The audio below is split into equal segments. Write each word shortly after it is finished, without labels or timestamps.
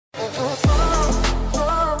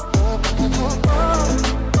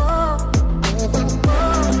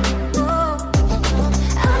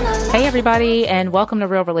everybody, and welcome to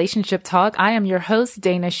Real Relationship Talk. I am your host,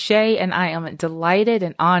 Dana Shea, and I am delighted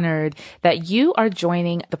and honored that you are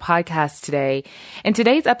joining the podcast today. In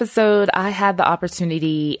today's episode, I had the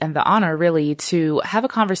opportunity and the honor, really, to have a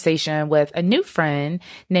conversation with a new friend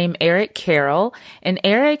named Carroll. And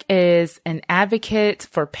Eric is an advocate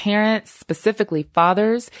for parents, specifically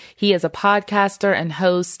fathers. He is a podcaster and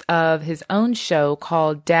host of his own show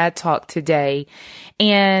called Dad Talk Today.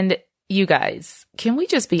 And you guys, can we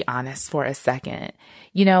just be honest for a second?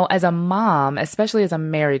 You know, as a mom, especially as a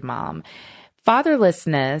married mom,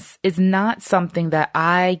 fatherlessness is not something that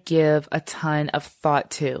I give a ton of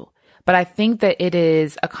thought to. But I think that it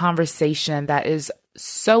is a conversation that is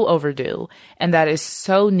so overdue and that is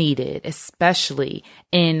so needed, especially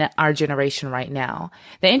in our generation right now.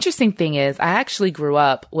 The interesting thing is I actually grew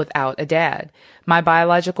up without a dad. My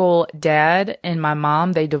biological dad and my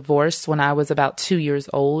mom, they divorced when I was about 2 years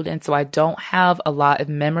old. And so I don't have a lot of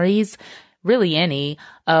memories, really any,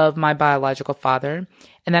 of my biological father.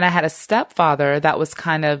 And then I had a stepfather that was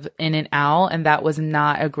kind of in and out, and that was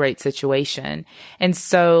not a great situation. And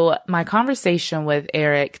so my conversation with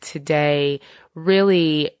Eric today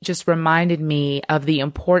really just reminded me of the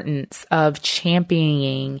importance of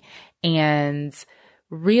championing and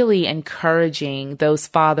really encouraging those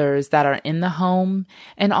fathers that are in the home,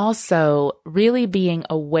 and also really being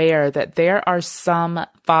aware that there are some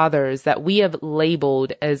fathers that we have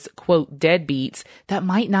labeled as, quote, deadbeats that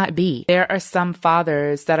might not be. There are some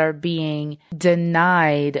fathers that are being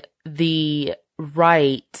denied the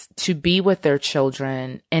right to be with their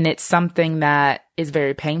children, and it's something that is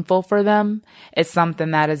very painful for them. It's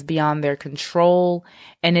something that is beyond their control,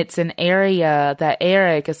 and it's an area that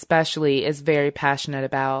Eric especially is very passionate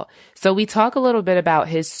about. So we talk a little bit about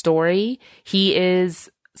his story. He is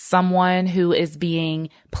someone who is being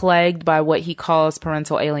plagued by what he calls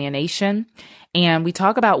parental alienation. And we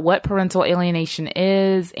talk about what parental alienation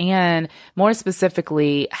is, and more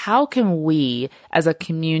specifically, how can we as a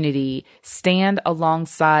community stand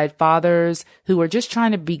alongside fathers who are just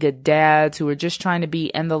trying to be good dads, who are just trying to be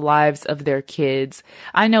in the lives of their kids.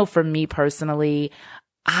 I know for me personally,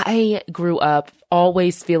 I grew up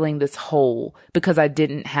always feeling this hole because I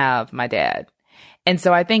didn't have my dad. And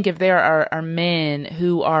so I think if there are men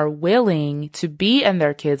who are willing to be in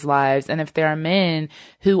their kids' lives, and if there are men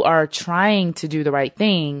who are trying to do the right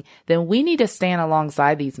thing, then we need to stand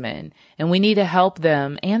alongside these men, and we need to help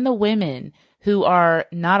them and the women who are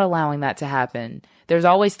not allowing that to happen. There's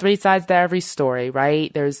always three sides to every story,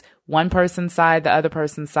 right? There's one person's side, the other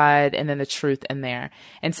person's side, and then the truth in there.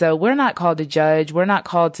 And so we're not called to judge. We're not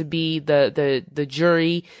called to be the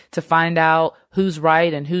jury to find out who's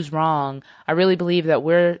right and who's wrong. I really believe that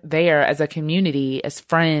we're there as a community, as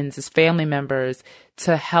friends, as family members,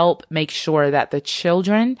 to help make sure that the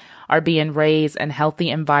children are being raised in healthy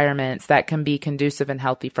environments that can be conducive and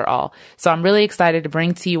healthy for all. So I'm really excited to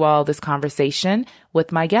bring to you all this conversation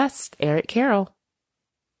with my guest, Eric Carroll.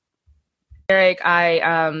 Eric,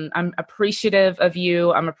 I'm appreciative of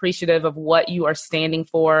you. I'm appreciative of what you are standing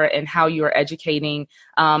for and how you are educating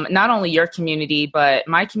not only your community, but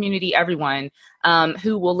my community, everyone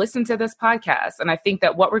who will listen to this podcast. And I think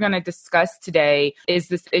that what we're going to discuss today is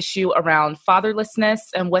this issue around fatherlessness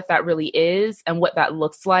and what that really is and what that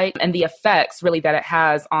looks like, and the effects really that it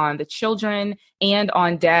has on the children and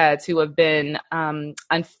on dads who have been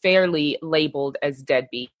unfairly labeled as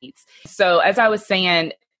deadbeats. So as I was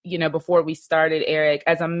saying, you know, before we started, Eric,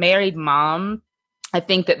 as a married mom, I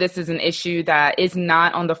think that this is an issue that is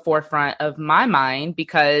not on the forefront of my mind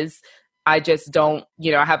because I just don't,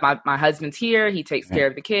 you know, I have my husband's here. He takes care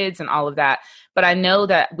of the kids and all of that. But I know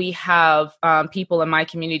that we have people in my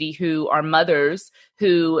community who are mothers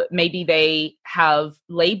who maybe they have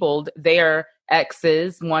labeled their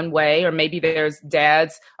exes one way, or maybe there's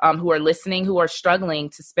dads who are listening, who are struggling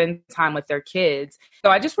to spend time with their kids. So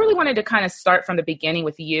I just really wanted to kind of start from the beginning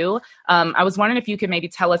with you. I was wondering if you could maybe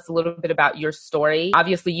tell us a little bit about your story.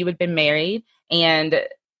 Obviously, you had been married and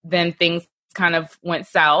then things kind of went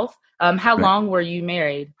south. How long were you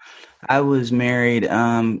married? I was married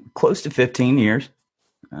close to 15 years.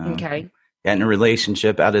 Okay. Got in a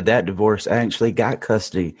relationship. Out of that divorce, I actually got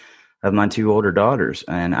custody of my two older daughters.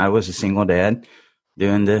 And I was a single dad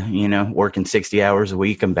doing working 60 hours a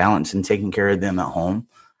week and balancing, taking care of them at home.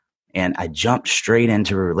 And I jumped straight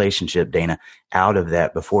into a relationship, Dana, out of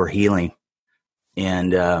that before healing.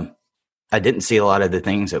 And I didn't see a lot of the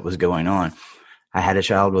things that was going on. I had a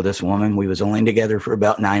child with this woman. We was only together for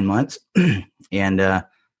about 9 months. And I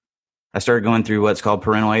started going through what's called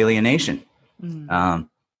parental alienation.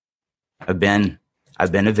 I've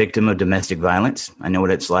been a victim of domestic violence. I know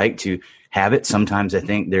what it's like to have it. Sometimes I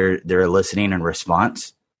think they're eliciting a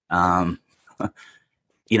response Um,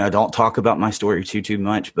 don't talk about my story too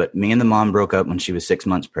much, but me and the mom broke up when she was 6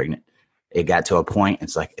 months pregnant. It got to a point,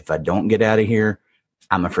 it's like, if I don't get out of here,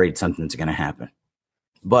 I'm afraid something's going to happen.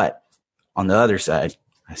 But on the other side,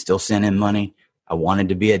 I still sent in money. I wanted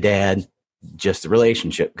to be a dad. Just the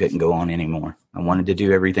relationship couldn't go on anymore. I wanted to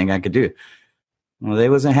do everything I could do. Well, they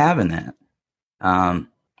wasn't having that.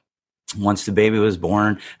 Once the baby was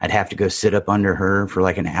born, I'd have to go sit up under her for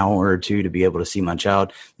like an hour or two to be able to see my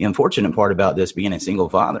child. The unfortunate part about this being a single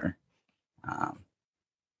father, I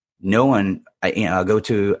go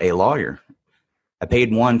to a lawyer. I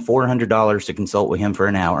paid $400 to consult with him for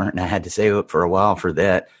an hour, and I had to save up for a while for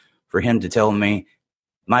that, for him to tell me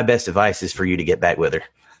my best advice is for you to get back with her.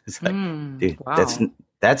 It's like, dude, wow.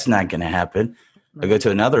 That's not going to happen. Right. I go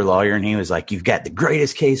to another lawyer, and he was like, you've got the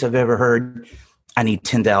greatest case I've ever heard. I need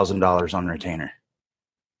 $10,000 on retainer.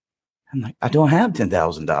 I'm like, I don't have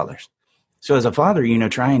 $10,000. So as a father,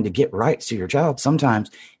 trying to get rights to your child,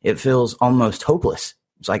 sometimes it feels almost hopeless.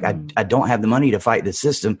 It's like, I don't have the money to fight the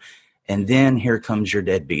system. And then here comes your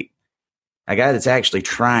deadbeat. A guy that's actually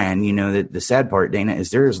trying, the sad part, Dana, is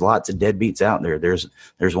there's lots of deadbeats out there. There's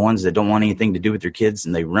ones that don't want anything to do with their kids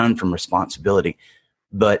and they run from responsibility.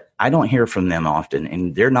 But I don't hear from them often.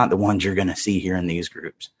 And they're not the ones you're going to see here in these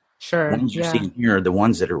groups. Sure. The ones you're seeing here are the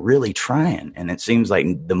ones that are really trying. And it seems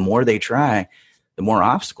like the more they try, the more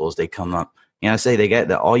obstacles they come up. I say they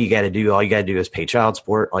got all you got to do is pay child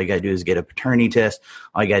support. All you got to do is get a paternity test.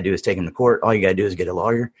 All you got to do is take them to court. All you got to do is get a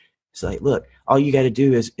lawyer. It's like, look, all you got to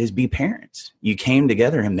do is be parents. You came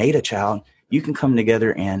together and made a child. You can come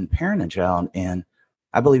together and parent a child. And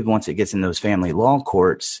I believe once it gets in those family law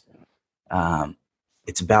courts,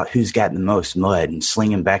 it's about who's got the most mud and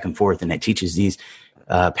slinging back and forth. And it teaches these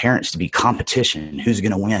parents to be competition. Who's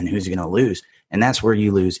going to win? Who's going to lose? And that's where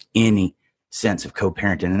you lose any sense of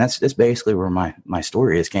co-parenting. And that's basically where my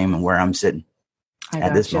story came and where I'm sitting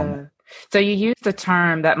at this moment. So you used a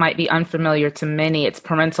term that might be unfamiliar to many. It's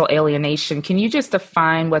parental alienation. Can you just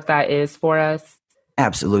define what that is for us?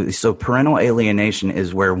 Absolutely. So parental alienation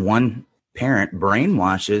is where one parent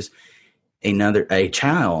brainwashes a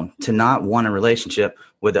child to not want a relationship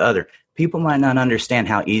with the other. People might not understand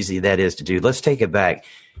how easy that is to do. Let's take it back.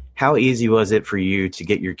 How easy was it for you to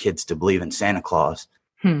get your kids to believe in Santa Claus?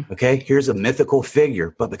 Okay, here's a mythical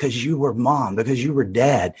figure, but because you were mom, because you were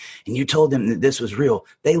dad, and you told them that this was real,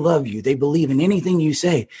 they love you. They believe in anything you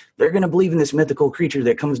say. They're going to believe in this mythical creature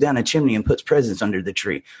that comes down a chimney and puts presents under the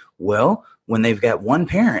tree. Well, when they've got one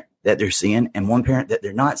parent that they're seeing and one parent that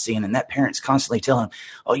they're not seeing, and that parent's constantly telling them,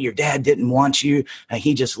 oh, your dad didn't want you.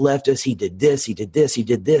 He just left us. He did this. He did this. He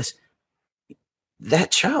did this.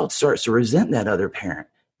 That child starts to resent that other parent.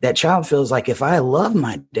 That child feels like if I love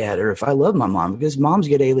my dad or if I love my mom, because moms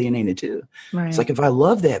get alienated too. Right. It's like if I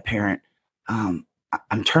love that parent, I'm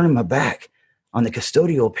turning my back on the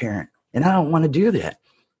custodial parent, and I don't want to do that.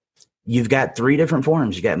 You've got 3 different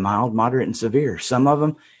forms. You got mild, moderate, and severe. Some of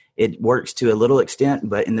them, it works to a little extent,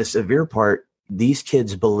 but in the severe part, these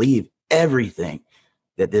kids believe everything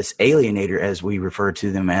that this alienator, as we refer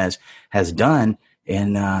to them as, has done,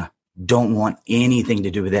 and don't want anything to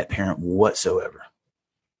do with that parent whatsoever.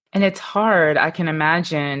 And it's hard, I can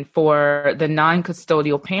imagine, for the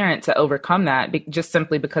non-custodial parent to overcome that just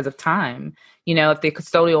simply because of time. If the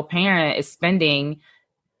custodial parent is spending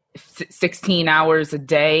 16 hours a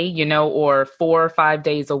day, or 4 or 5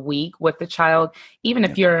 days a week with the child, even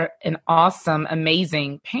if you're an awesome,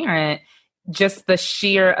 amazing parent, just the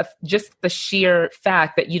sheer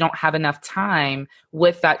fact that you don't have enough time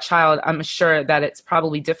with that child, I'm sure that it's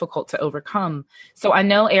probably difficult to overcome. So I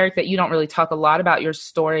know, Eric, that you don't really talk a lot about your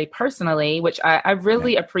story personally, which I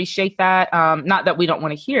really appreciate that. Not that we don't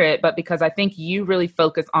want to hear it, but because I think you really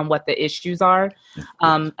focus on what the issues are.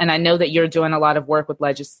 And I know that you're doing a lot of work with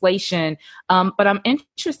legislation, but I'm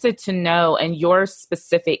interested to know, in your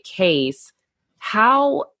specific case,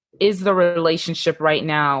 how is the relationship right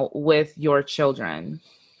now with your children?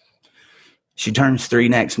 She turns 3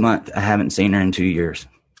 next month. I haven't seen her in 2 years.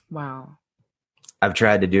 Wow. I've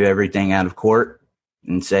tried to do everything out of court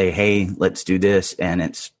and say, hey, let's do this. And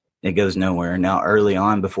it goes nowhere. Now, early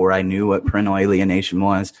on, before I knew what parental alienation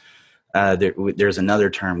was, there's another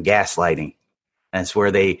term, gaslighting. That's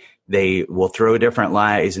where they will throw different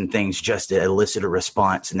lies and things just to elicit a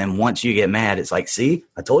response. And then once you get mad, it's like, see,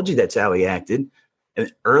 I told you that's how he acted. And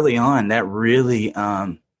early on, that really,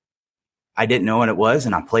 I didn't know what it was,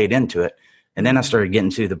 and I played into it. And then I started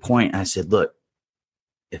getting to the point. I said, look,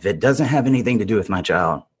 if it doesn't have anything to do with my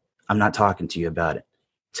child, I'm not talking to you about it.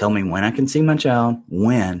 Tell me when I can see my child,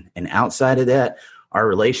 when. And outside of that, our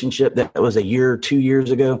relationship that was a year or 2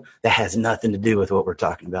 years ago, that has nothing to do with what we're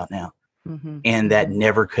talking about now. And that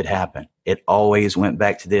never could happen. It always went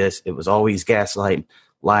back to this. It was always gaslight,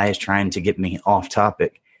 lies, trying to get me off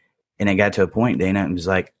topic. And it got to a point, Dana, it was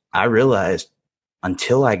like, I realized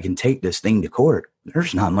until I can take this thing to court,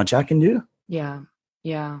 there's not much I can do. Yeah.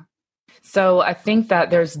 Yeah. So I think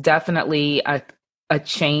that there's definitely a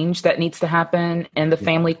change that needs to happen in the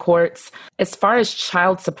family courts. As far as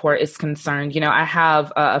child support is concerned, I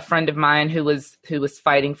have a friend of mine who was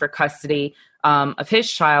fighting for custody of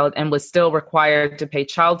his child and was still required to pay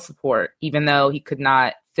child support, even though he could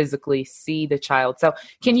not physically see the child. So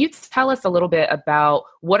can you tell us a little bit about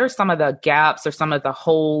what are some of the gaps or some of the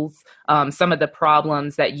holes, some of the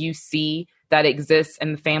problems that you see that exists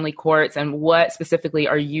in the family courts, and what specifically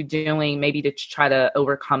are you doing maybe to try to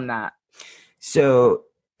overcome that? So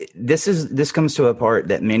this comes to a part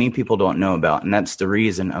that many people don't know about, and that's the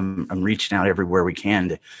reason I'm reaching out everywhere we can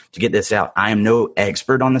to get this out. I am no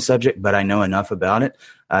expert on the subject, but I know enough about it.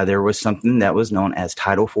 There was something that was known as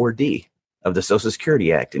Title 4D of the Social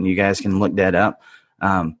Security Act, and you guys can look that up.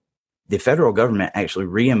 The federal government actually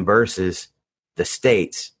reimburses the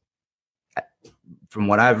states, from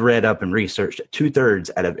what I've read up and researched,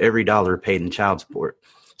 2/3 out of every dollar paid in child support.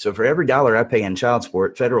 So for every dollar I pay in child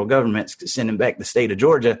support, federal government's sending back the state of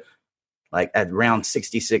Georgia like at around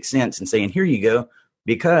 66 cents and saying, here you go,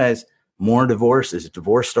 because more divorce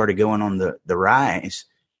started going on the rise.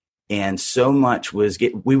 And so much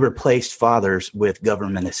we replaced fathers with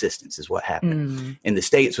government assistance is what happened. And the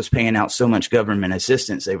states was paying out so much government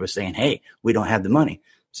assistance. They were saying, hey, we don't have the money.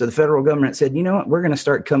 So the federal government said, you know what, we're going to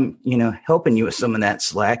start helping you with some of that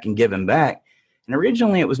slack and giving back. And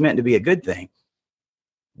originally it was meant to be a good thing.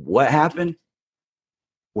 What happened?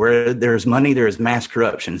 Where there's money, there is mass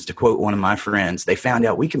corruption. To quote one of my friends, they found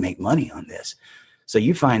out we can make money on this. So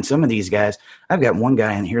you find some of these guys. I've got one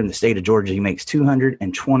guy in here in the state of Georgia. He makes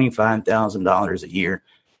 $225,000 a year.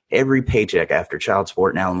 Every paycheck after child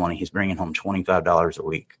support and alimony, he's bringing home $25 a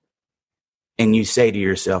week. And you say to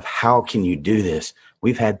yourself, how can you do this?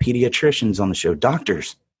 We've had pediatricians on the show,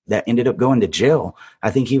 doctors that ended up going to jail. I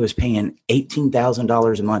think he was paying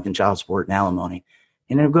 $18,000 a month in child support and alimony.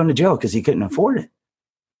 He ended up going to jail because he couldn't afford it.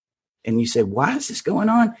 And you say, why is this going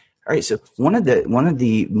on? All right. So one of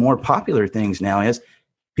the more popular things now is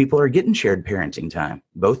people are getting shared parenting time.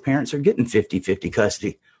 Both parents are getting 50-50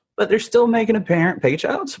 custody, but they're still making a parent pay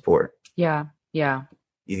child support. Yeah. Yeah.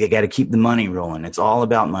 You got to keep the money rolling. It's all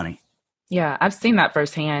about money. Yeah, I've seen that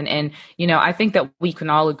firsthand. And, I think that we can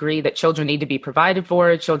all agree that children need to be provided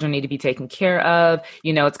for. Children need to be taken care of.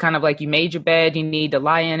 It's kind of like you made your bed, you need to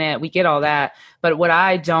lie in it. We get all that. But what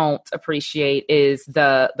I don't appreciate is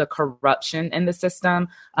the corruption in the system.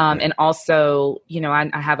 And also, I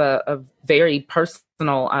have a very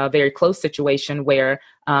personal, very close situation where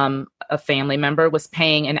a family member was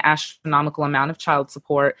paying an astronomical amount of child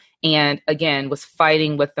support and, again, was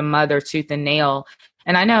fighting with the mother tooth and nail.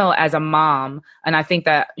 And I know as a mom, and I think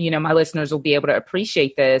that, my listeners will be able to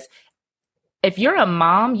appreciate this. If you're a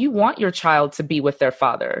mom, you want your child to be with their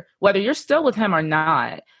father, whether you're still with him or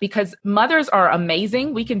not, because mothers are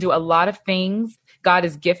amazing. We can do a lot of things. God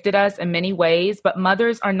has gifted us in many ways, but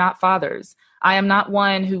mothers are not fathers. I am not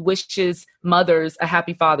one who wishes mothers a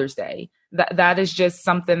happy Father's Day. That is just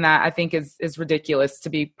something that I think is ridiculous, to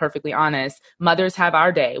be perfectly honest. Mothers have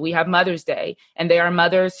our day. We have Mother's Day, and they are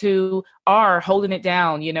mothers who are holding it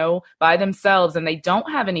down, by themselves, and they don't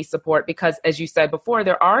have any support because, as you said before,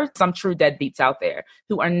 there are some true deadbeats out there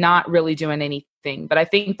who are not really doing anything. But I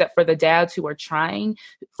think that for the dads who are trying,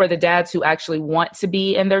 for the dads who actually want to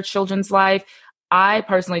be in their children's life, I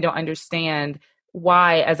personally don't understand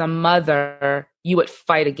why, as a mother, you would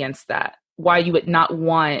fight against that, why you would not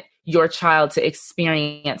want your child to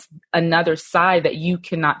experience another side that you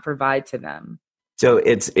cannot provide to them. So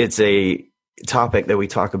it's a topic that we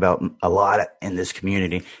talk about a lot in this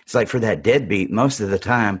community. It's like for that deadbeat, most of the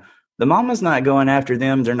time, the mama's not going after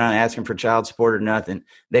them. They're not asking for child support or nothing.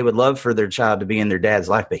 They would love for their child to be in their dad's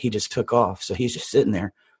life, but he just took off. So he's just sitting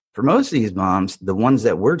there. For most of these moms, the ones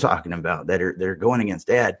that we're talking about they're going against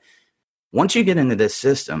dad, once you get into this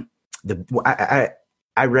system,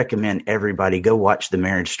 I recommend everybody go watch The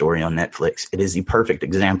Marriage Story on Netflix. It is the perfect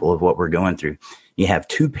example of what we're going through. You have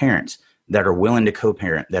two parents that are willing to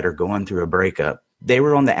co-parent that are going through a breakup. They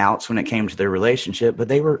were on the outs when it came to their relationship, but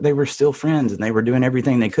they were still friends and they were doing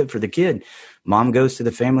everything they could for the kid. Mom goes to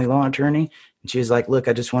the family law attorney and she's like, look,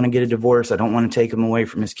 I just want to get a divorce. I don't want to take him away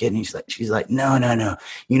from his kid. And she's like, no.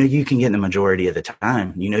 You can get the majority of the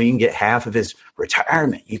time. You can get half of his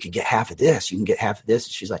retirement. You could get half of this. You can get half of this.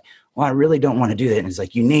 And she's like, well, I really don't want to do that. And it's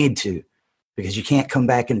like, you need to, because you can't come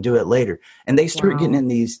back and do it later. And they start getting in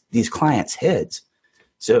these clients' heads.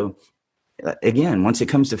 So again, once it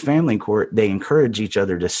comes to family court, they encourage each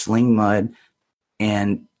other to sling mud.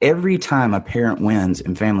 And every time a parent wins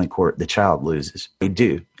in family court, the child loses. They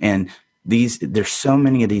do. And there's so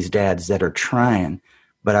many of these dads that are trying,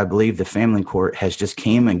 but I believe the family court has just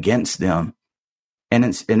came against them. And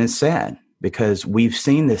it's sad because we've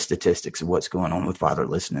seen the statistics of what's going on with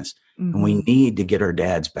fatherlessness. Mm-hmm. And we need to get our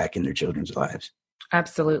dads back in their children's lives.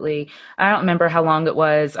 Absolutely. I don't remember how long it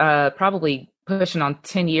was, probably pushing on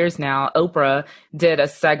 10 years now. Oprah did a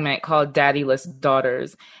segment called Daddyless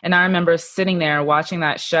Daughters. And I remember sitting there watching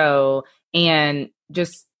that show and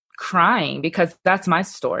just crying because that's my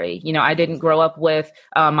story. You know, I didn't grow up with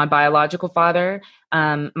my biological father.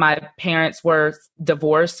 My parents were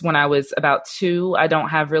divorced when I was about 2. I don't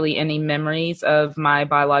have really any memories of my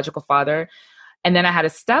biological father. And then I had a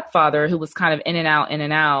stepfather who was kind of in and out, in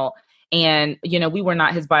and out. And, you know, we were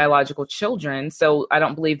not his biological children. So I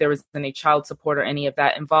don't believe there was any child support or any of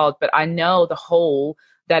that involved. But I know the hole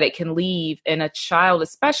that it can leave in a child,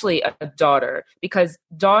 especially a daughter, because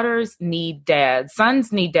daughters need dads.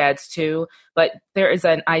 Sons need dads too. But there is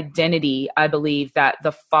an identity, I believe, that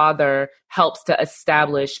the father helps to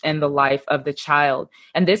establish in the life of the child.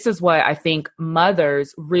 And this is what I think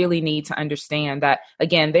mothers really need to understand, that,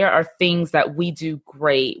 again, there are things that we do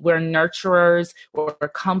great. We're nurturers, we're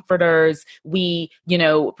comforters, we, you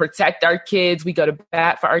know, protect our kids, we go to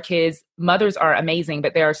bat for our kids. Mothers are amazing,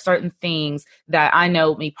 but there are certain things that I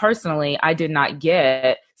know, me personally, I did not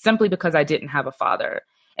get simply because I didn't have a father.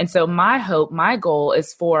 And so my hope, my goal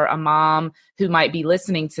is for a mom who might be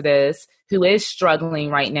listening to this, who is struggling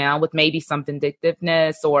right now with maybe some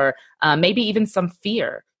vindictiveness or maybe even some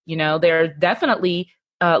fear. You know, there are definitely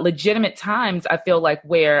legitimate times, I feel like,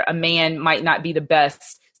 where a man might not be the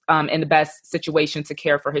best in the best situation to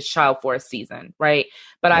care for his child for a season, right?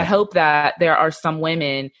 But yeah. I hope that there are some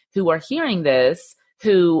women who are hearing this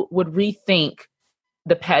who would rethink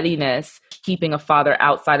the pettiness, keeping a father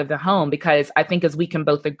outside of the home, because I think, as we can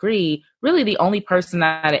both agree, really the only person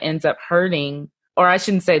that it ends up hurting, or I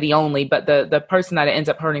shouldn't say the only, but the person that it ends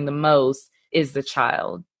up hurting the most is the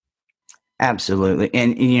child. Absolutely.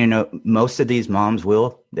 And, you know, most of these moms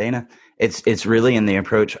will, Dana, it's really in the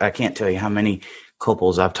approach. I can't tell you how many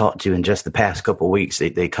couples I've talked to in just the past couple of weeks.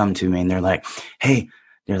 They come to me and they're like, hey,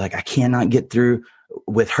 I cannot get through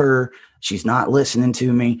with her. She's not listening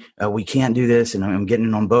to me. We can't do this. And I'm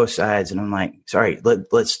getting on both sides. And I'm like, sorry,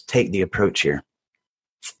 let's take the approach here.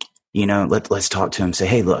 You know, let's talk to him. Say,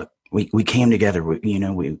 hey, look, we came together.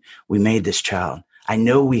 We made this child. I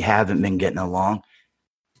know we haven't been getting along.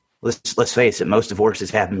 Let's face it. Most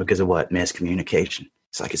divorces happen because of what? Miscommunication.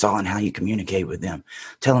 It's all in how you communicate with them.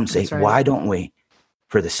 Tell them, say, right. Why don't we,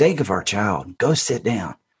 for the sake of our child, go sit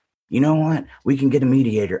down. You know what? We can get a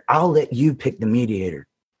mediator. I'll let you pick the mediator.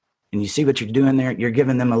 And you see what you're doing there? You're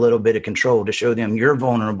giving them a little bit of control to show them you're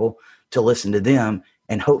vulnerable, to listen to them.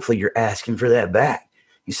 And hopefully you're asking for that back.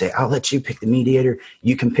 You say, I'll let you pick the mediator.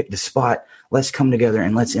 You can pick the spot. Let's come together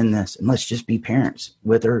and let's end this. And let's just be parents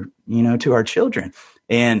with our, to our children.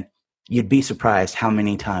 And you'd be surprised how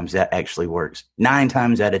many times that actually works. 9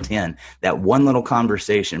 times out of 10, that one little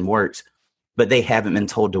conversation works, but they haven't been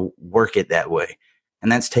told to work it that way. And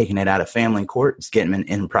that's taking it out of family court. It's getting them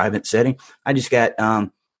in private setting. I just got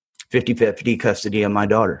 50-50 custody of my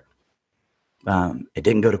daughter. It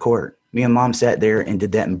didn't go to court. Me and mom sat there and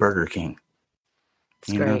did that in Burger King.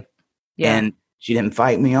 That's great. Yeah. And she didn't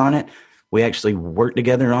fight me on it. We actually worked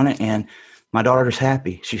together on it. And my daughter's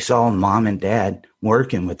happy. She saw mom and dad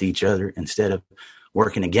working with each other instead of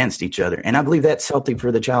working against each other. And I believe that's healthy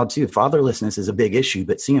for the child too. Fatherlessness is a big issue,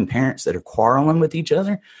 but seeing parents that are quarreling with each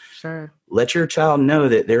other, sure, let your child know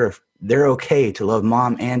that they're okay to love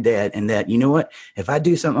mom and dad, and that, you know what, if I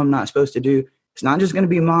do something I'm not supposed to do, it's not just going to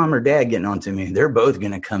be mom or dad getting onto me. They're both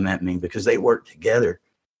going to come at me because they work together.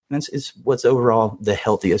 And it's what's overall the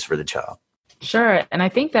healthiest for the child. Sure. And I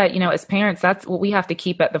think that, as parents, that's what we have to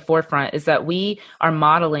keep at the forefront, is that we are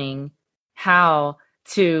modeling how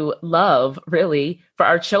to love, really, for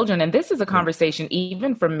our children. And this is a conversation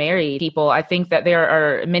even for married people. I think that there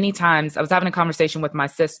are many times, I was having a conversation with my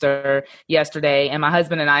sister yesterday, and my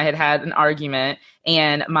husband and I had an argument,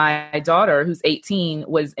 and my daughter, who's 18,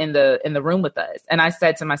 was in the room with us. And I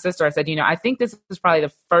said to my sister, I said, I think this is probably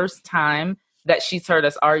the first time that she's heard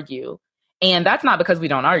us argue. And that's not because we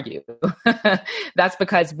don't argue. That's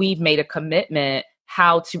because we've made a commitment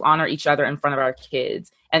how to honor each other in front of our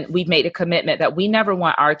kids. And we've made a commitment that we never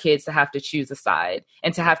want our kids to have to choose a side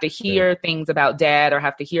and to have to hear things about dad or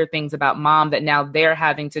have to hear things about mom that now they're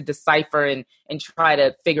having to decipher and try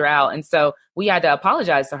to figure out. And so we had to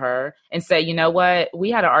apologize to her and say, you know what, we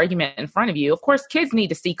had an argument in front of you. Of course, kids need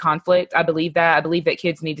to see conflict. I believe that. I believe that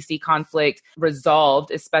kids need to see conflict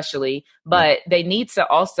resolved, especially, but they need to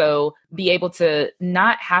also be able to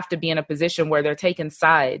not have to be in a position where they're taking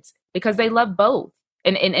sides because they love both.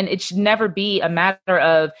 And it should never be a matter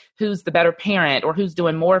of who's the better parent or who's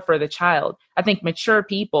doing more for the child. I think mature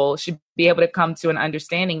people should be able to come to an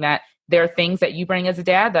understanding that there are things that you bring as a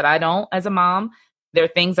dad that I don't as a mom. There are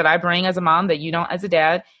things that I bring as a mom that you don't as a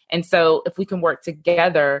dad. And so if we can work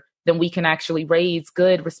together, then we can actually raise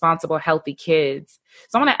good, responsible, healthy kids.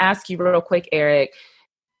 So I want to ask you real quick, Eric,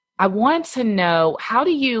 I want to know, how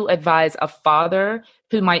do you advise a father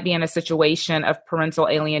who might be in a situation of parental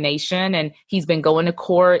alienation and he's been going to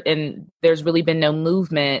court and there's really been no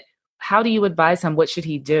movement? How do you advise him? What should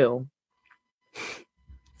he do?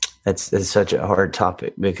 That's such a hard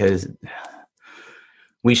topic because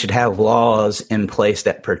we should have laws in place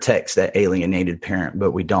that protects that alienated parent,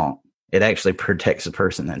 but we don't. It actually protects the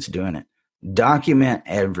person that's doing it. Document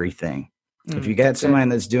everything. If you got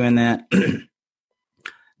somebody that's doing that,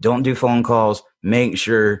 don't do phone calls. Make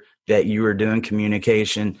sure that you are doing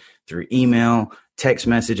communication through email, text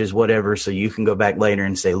messages, whatever, so you can go back later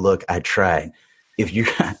and say, look, I tried.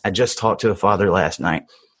 I just talked to a father last night.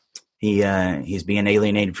 He's being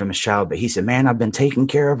alienated from his child, but he said, man, I've been taking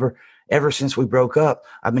care of her ever since we broke up.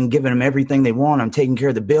 I've been giving them everything they want. I'm taking care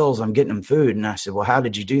of the bills. I'm getting them food. And I said, well, how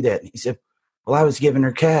did you do that? And he said, well, I was giving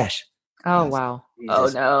her cash. Oh, wow. Oh,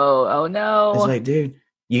 no. Oh, no. It's like, dude,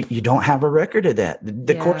 you don't have a record of that.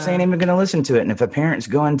 The courts ain't even going to listen to it. And if a parent's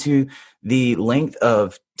going to the length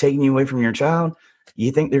of taking you away from your child,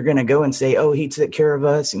 you think they're going to go and say, oh, he took care of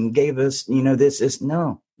us and gave us, this.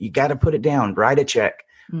 No, you got to put it down, write a check,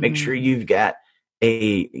 make sure you've got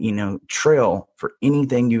a, trail for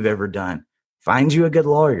anything you've ever done. Find you a good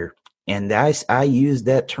lawyer. And I use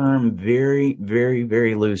that term very, very,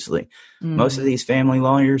 very loosely. Most of these family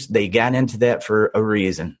lawyers, they got into that for a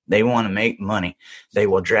reason. They want to make money. They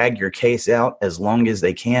will drag your case out as long as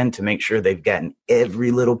they can to make sure they've gotten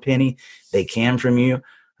every little penny they can from you.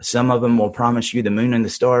 Some of them will promise you the moon and the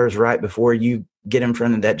stars right before you get in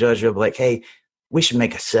front of that judge. They'll be like, hey, we should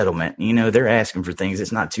make a settlement. They're asking for things.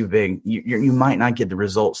 It's not too big. You might not get the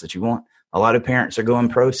results that you want. A lot of parents are going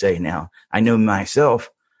pro se now. I know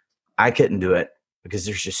myself, I couldn't do it because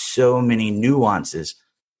there's just so many nuances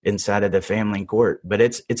inside of the family court, but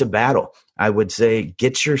it's a battle. I would say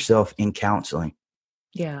get yourself in counseling.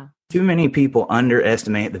 Yeah. Too many people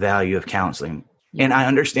underestimate the value of counseling. Yeah. And I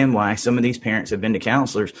understand why some of these parents have been to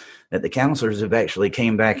counselors, that the counselors have actually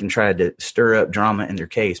came back and tried to stir up drama in their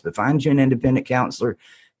case. But find you an independent counselor,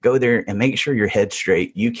 go there and make sure your head's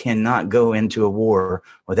straight. You cannot go into a war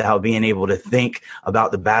without being able to think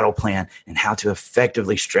about the battle plan and how to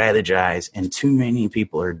effectively strategize. And too many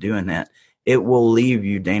people are doing that. It will leave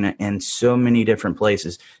you, Dana, in so many different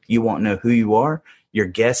places. You won't know who you are. You're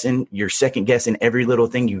guessing, you're second guessing every little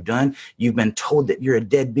thing you've done. You've been told that you're a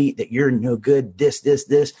deadbeat, that you're no good, this.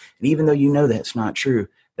 And even though you know that's not true,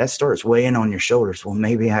 that starts weighing on your shoulders. Well,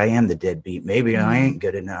 maybe I am the deadbeat. Maybe I ain't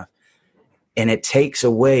good enough. And it takes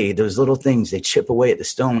away those little things. They chip away at the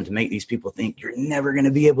stone to make these people think you're never going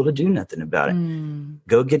to be able to do nothing about it.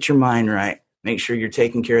 Go get your mind right. Make sure you're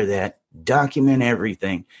taking care of that. Document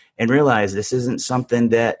everything and realize this isn't something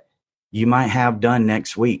that you might have done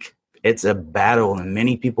next week. It's a battle and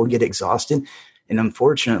many people get exhausted. And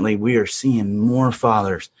unfortunately, we are seeing more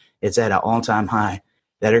fathers. It's at an all-time high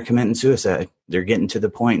that are committing suicide. They're getting to the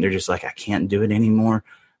point. They're just like, I can't do it anymore.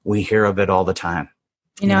 We hear of it all the time.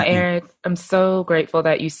 Eric, I'm so grateful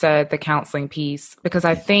that you said the counseling piece, because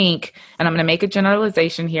I think, and I'm going to make a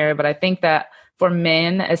generalization here, but I think that for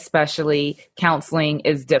men especially, counseling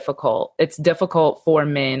is difficult. It's difficult for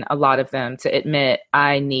men, a lot of them, to admit,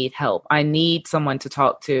 I need help. I need someone to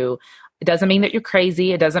talk to. It doesn't mean that you're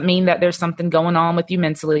crazy. It doesn't mean that there's something going on with you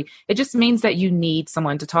mentally. It just means that you need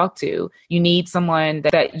someone to talk to. You need someone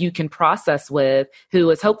that you can process with, who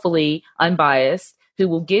is hopefully unbiased, who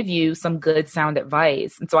will give you some good sound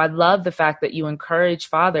advice. And so I love the fact that you encourage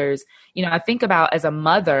fathers. I think about, as a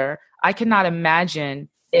mother, I cannot imagine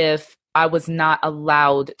if I was not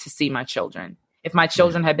allowed to see my children. If my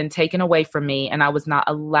children had been taken away from me and I was not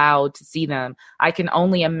allowed to see them, I can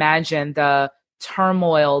only imagine the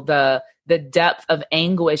turmoil, the depth of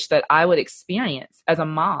anguish that I would experience as a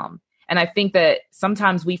mom. And I think that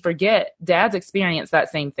sometimes we forget dads experience that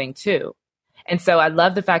same thing too. And so I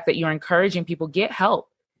love the fact that you're encouraging people, get help.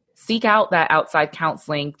 seek out that outside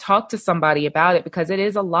counseling, talk to somebody about it, because it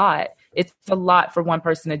is a lot. It's a lot for one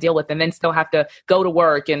person to deal with, and then still have to go to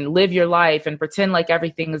work and live your life and pretend like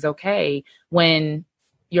everything is okay when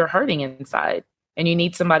you're hurting inside and you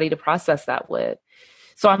need somebody to process that with.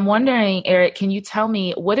 So I'm wondering, Eric, can you tell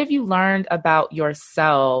me, what have you learned about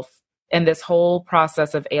yourself in this whole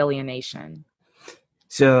process of alienation?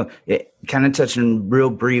 So it kind of touching real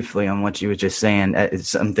briefly on what you were just saying,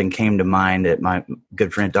 something came to mind that my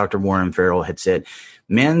good friend, Dr. Warren Farrell, had said.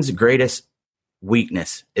 Men's greatest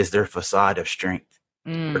weakness is their facade of strength.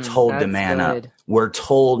 We're told to man up. We're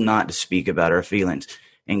told not to speak about our feelings.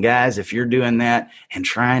 And guys, if you're doing that and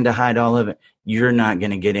trying to hide all of it, you're not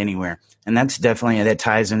going to get anywhere. And that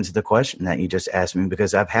ties into the question that you just asked me,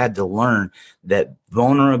 because I've had to learn that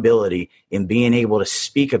vulnerability in being able to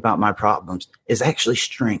speak about my problems is actually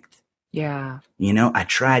strength. Yeah. I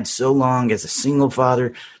tried so long as a single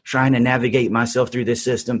father, trying to navigate myself through this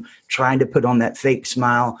system, trying to put on that fake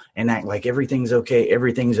smile and act like everything's okay.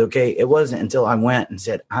 Everything's okay. It wasn't until I went and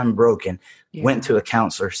said, I'm broken, went to a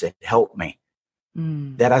counselor, said, help me.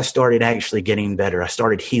 That I started actually getting better. I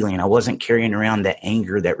started healing. I wasn't carrying around that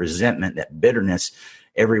anger, that resentment, that bitterness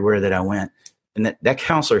everywhere that I went. And that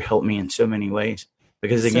counselor helped me in so many ways.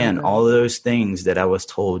 Because again, all of those things that I was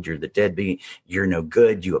told, you're the deadbeat, you're no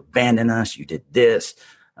good, you abandoned us, you did this.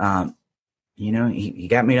 He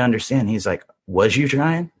got me to understand. He's like, was you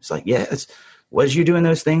trying? It's like, yes. Was you doing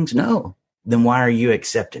those things? No. Then why are you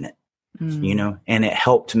accepting it? And it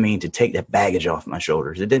helped me to take that baggage off my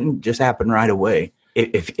shoulders. It didn't just happen right away.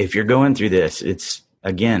 If you're going through this, it's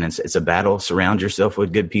a battle. Surround yourself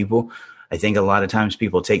with good people. I think a lot of times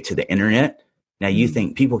people take to the internet. Now you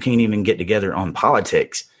think people can't even get together on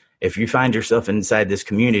politics. If you find yourself inside this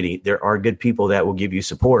community, there are good people that will give you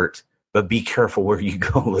support, but be careful where you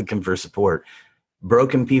go looking for support.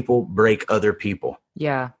 Broken people break other people.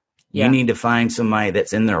 Yeah. You need to find somebody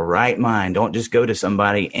that's in their right mind. Don't just go to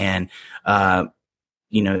somebody and,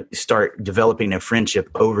 start developing a friendship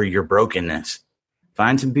over your brokenness.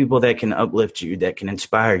 Find some people that can uplift you, that can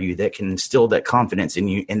inspire you, that can instill that confidence in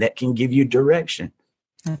you, and that can give you direction.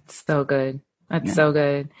 That's so good. That's so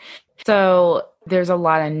good. So there's a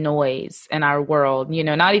lot of noise in our world,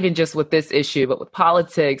 not even just with this issue, but with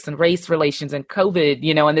politics and race relations and COVID,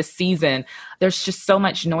 in this season. There's just so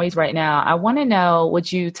much noise right now. I want to know,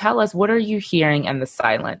 would you tell us, what are you hearing in the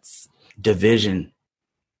silence? Division.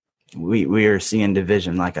 We are seeing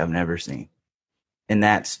division like I've never seen. And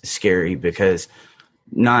that's scary, because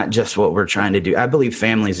not just what we're trying to do. I believe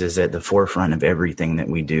families is at the forefront of everything that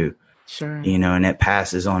we do. Sure. And it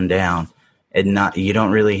passes on down. And you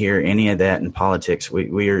don't really hear any of that in politics.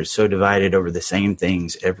 We are so divided over the same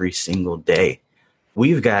things every single day.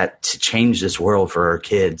 We've got to change this world for our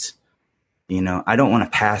kids. I don't want to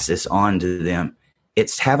pass this on to them.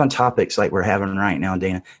 It's having topics like we're having right now,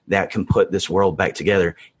 Dana, that can put this world back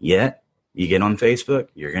together. Yet, you get on Facebook,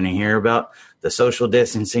 you're going to hear about the social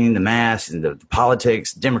distancing, the masks, and the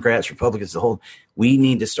politics, Democrats, Republicans, the whole. We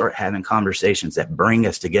need to start having conversations that bring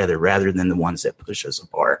us together rather than the ones that push us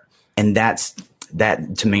apart. And that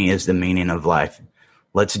to me is the meaning of life.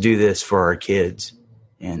 Let's do this for our kids.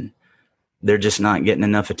 And they're just not getting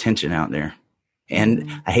enough attention out there. And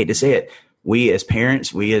I hate to say it, we as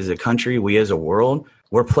parents, we as a country, we as a world,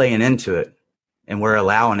 we're playing into it and we're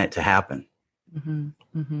allowing it to happen. Mm-hmm.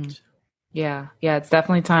 Mm-hmm. Yeah. It's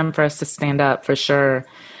definitely time for us to stand up, for sure,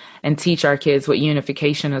 and teach our kids what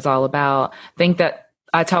unification is all about. I think that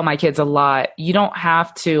I tell my kids a lot, you don't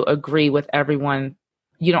have to agree with everyone.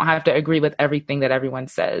 You don't have to agree with everything that everyone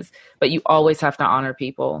says, but you always have to honor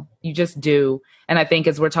people. You just do. And I think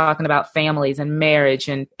as we're talking about families and marriage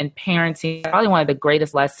and parenting, probably one of the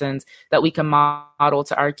greatest lessons that we can model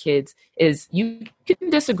to our kids is you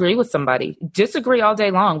can disagree with somebody. Disagree all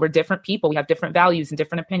day long. We're different people. We have different values and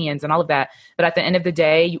different opinions and all of that. But at the end of the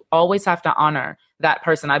day, you always have to honor that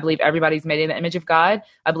person. I believe everybody's made in the image of God.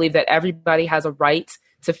 I believe that everybody has a right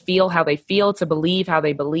to feel how they feel, to believe how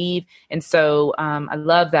they believe. And so I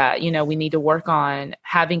love that. We need to work on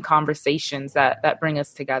having conversations that bring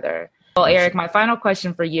us together. Well, Eric, my final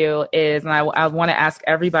question for you is, and I want to ask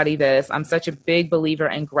everybody this, I'm such a big believer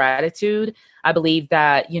in gratitude. I believe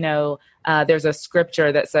that, there's a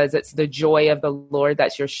scripture that says it's the joy of the Lord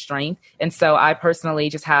that's your strength. And so I personally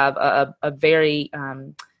just have a very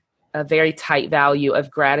tight value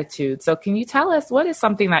of gratitude. So can you tell us, what is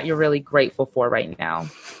something that you're really grateful for right now?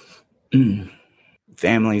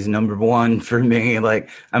 Family's number one for me. Like,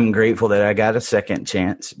 I'm grateful that I got a second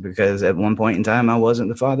chance, because at one point in time, I wasn't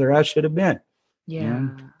the father I should have been. Yeah.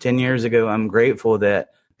 10 years ago, I'm grateful that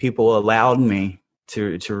people allowed me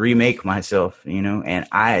to remake myself, and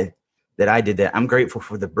I that I did that. I'm grateful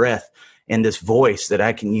for the breath and this voice that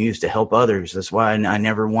I can use to help others. That's why I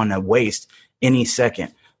never want to waste any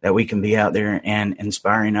second that we can be out there and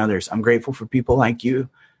inspiring others. I'm grateful for people like you,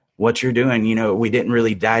 what you're doing. We didn't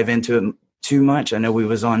really dive into it too much. I know we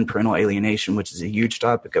was on parental alienation, which is a huge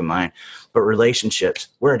topic of mine, but relationships,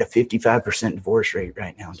 we're at a 55% divorce rate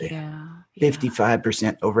right now, Dan. Yeah.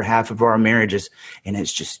 55%, over half of our marriages. And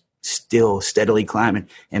it's just still steadily climbing.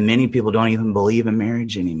 And many people don't even believe in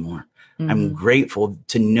marriage anymore. Mm-hmm. I'm grateful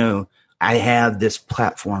to know I have this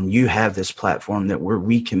platform. You have this platform where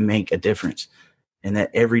we can make a difference. And that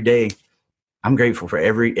every day, I'm grateful for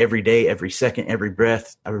every day, every second, every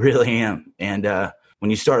breath. I really am. And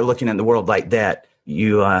when you start looking at the world like that,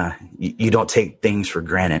 you don't take things for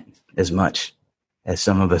granted as much as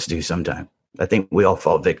some of us do sometimes. I think we all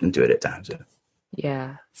fall victim to it at times.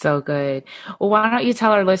 Yeah, so good. Well, why don't you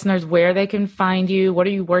tell our listeners where they can find you? What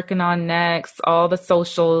are you working on next? All the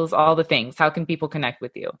socials, all the things. How can people connect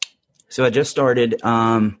with you? So I just started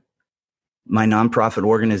my nonprofit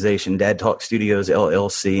organization, Dad Talk Studios,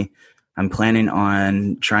 LLC. I'm planning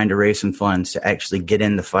on trying to raise some funds to actually get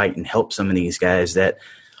in the fight and help some of these guys that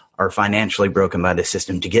are financially broken by the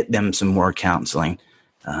system, to get them some more counseling.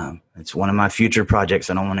 It's one of my future projects.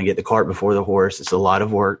 I don't want to get the cart before the horse. It's a lot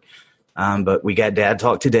of work. But we got Dad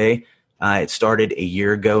Talk today. It started a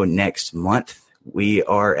year ago next month. We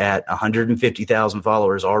are at 150,000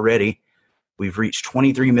 followers already. We've reached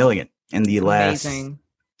 23 million in the last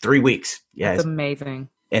 3 weeks. Yeah, it's amazing.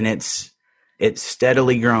 And it's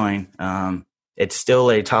steadily growing. It's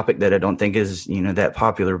still a topic that I don't think is, that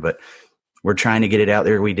popular, but we're trying to get it out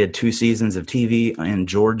there. We did 2 seasons of TV in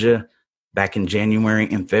Georgia back in January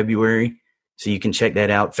and February. So you can check that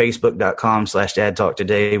out. Facebook.com/Dad Talk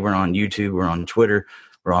Today. We're on YouTube. We're on Twitter.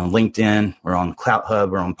 We're on LinkedIn. We're on Clout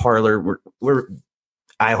Hub. We're on Parler. We're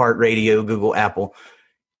iHeartRadio, Google, Apple,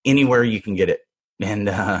 anywhere you can get it. And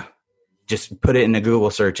just put it in a Google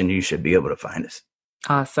search and you should be able to find us.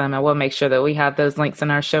 Awesome. I will make sure that we have those links in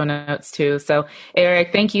our show notes too. So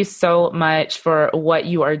Eric, thank you so much for what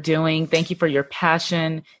you are doing. Thank you for your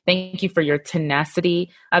passion. Thank you for your tenacity.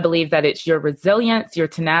 I believe that it's your resilience, your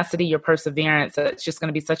tenacity, your perseverance. It's just going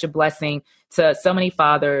to be such a blessing to so many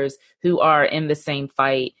fathers who are in the same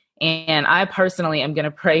fight. And I personally am going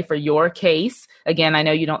to pray for your case. Again, I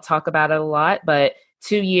know you don't talk about it a lot, but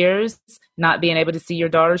 2 years not being able to see your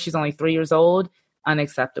daughter, she's only 3 years old,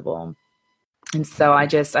 unacceptable. And so I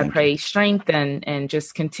pray strength and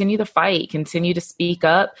just continue the fight, continue to speak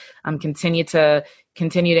up, continue to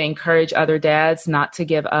encourage other dads not to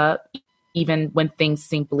give up, even when things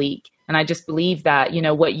seem bleak. And I just believe that,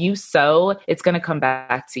 what you sow, it's going to come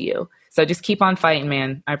back to you. So just keep on fighting,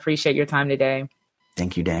 man. I appreciate your time today.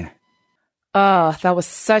 Thank you, Dana. Oh, that was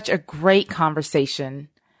such a great conversation.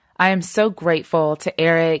 I am so grateful to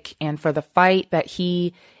Eric and for the fight that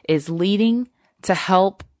he is leading to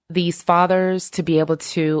help these fathers to be able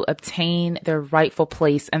to obtain their rightful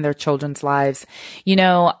place in their children's lives.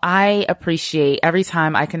 I appreciate every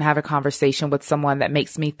time I can have a conversation with someone that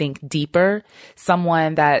makes me think deeper,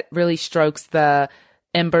 someone that really strokes the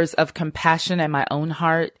embers of compassion in my own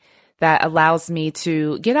heart, that allows me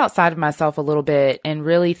to get outside of myself a little bit and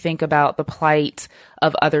really think about the plight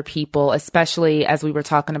of other people, especially as we were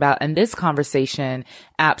talking about in this conversation,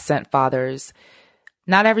 absent fathers.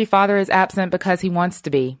 Not every father is absent because he wants to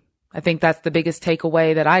be. I think that's the biggest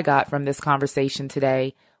takeaway that I got from this conversation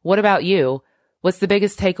today. What about you? What's the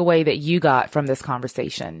biggest takeaway that you got from this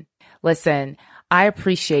conversation? Listen, I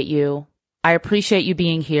appreciate you. I appreciate you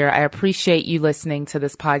being here. I appreciate you listening to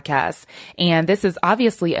this podcast. And this is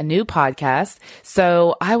obviously a new podcast,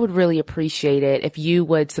 so I would really appreciate it if you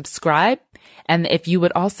would subscribe and if you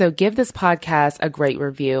would also give this podcast a great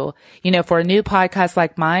review. For a new podcast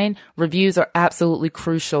like mine, reviews are absolutely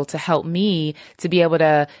crucial to help me to be able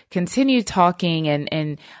to continue talking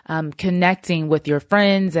and connecting with your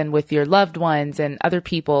friends and with your loved ones and other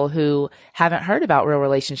people who haven't heard about Real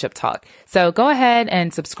Relationship Talk. So go ahead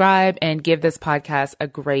and subscribe and give this podcast a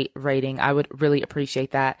great rating. I would really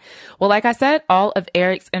appreciate that. Well, like I said, all of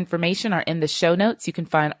Eric's information are in the show notes. You can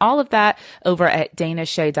find all of that over at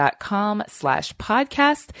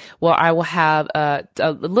danashay.com/podcast, where I will have a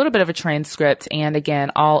little bit of a transcript and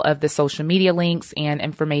again, all of the social media links and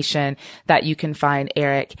information that you can find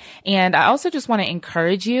Eric. And I also just want to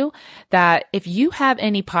encourage you that if you have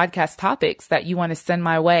any podcast topics that you want to send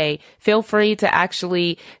my way, feel free to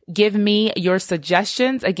actually give me your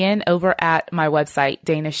suggestions again over at my website,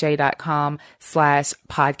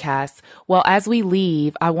 danashay.com/podcast. Well, as we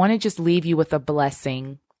leave, I want to just leave you with a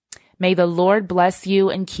blessing. May the Lord bless you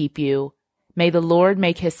and keep you. May the Lord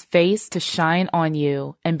make his face to shine on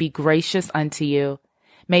you and be gracious unto you.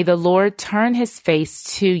 May the Lord turn his face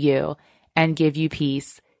to you and give you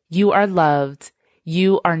peace. You are loved.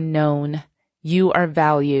 You are known. You are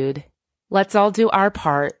valued. Let's all do our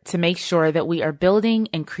part to make sure that we are building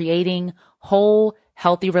and creating whole,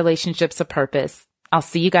 healthy relationships of purpose. I'll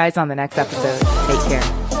see you guys on the next episode. Take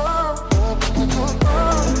care.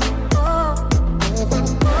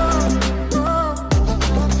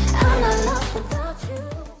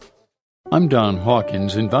 I'm Don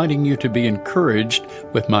Hawkins, inviting you to be encouraged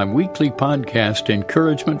with my weekly podcast,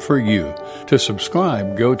 Encouragement for You. To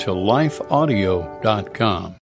subscribe, go to lifeaudio.com.